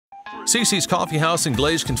Cece's Coffee House and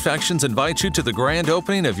Glazed Confections invite you to the grand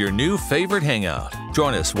opening of your new favorite hangout.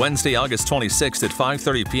 Join us Wednesday, August 26th at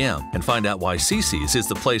 5:30 p.m. and find out why Cece's is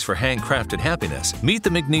the place for handcrafted happiness. Meet the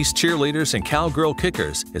McNeese cheerleaders and cowgirl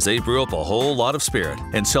kickers as they brew up a whole lot of spirit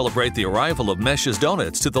and celebrate the arrival of Mesh's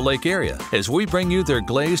Donuts to the lake area as we bring you their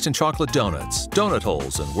glazed and chocolate donuts, donut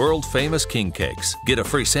holes, and world-famous king cakes. Get a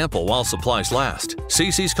free sample while supplies last.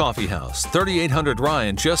 Cece's Coffee House, 3800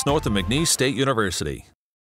 Ryan, just north of McNeese State University.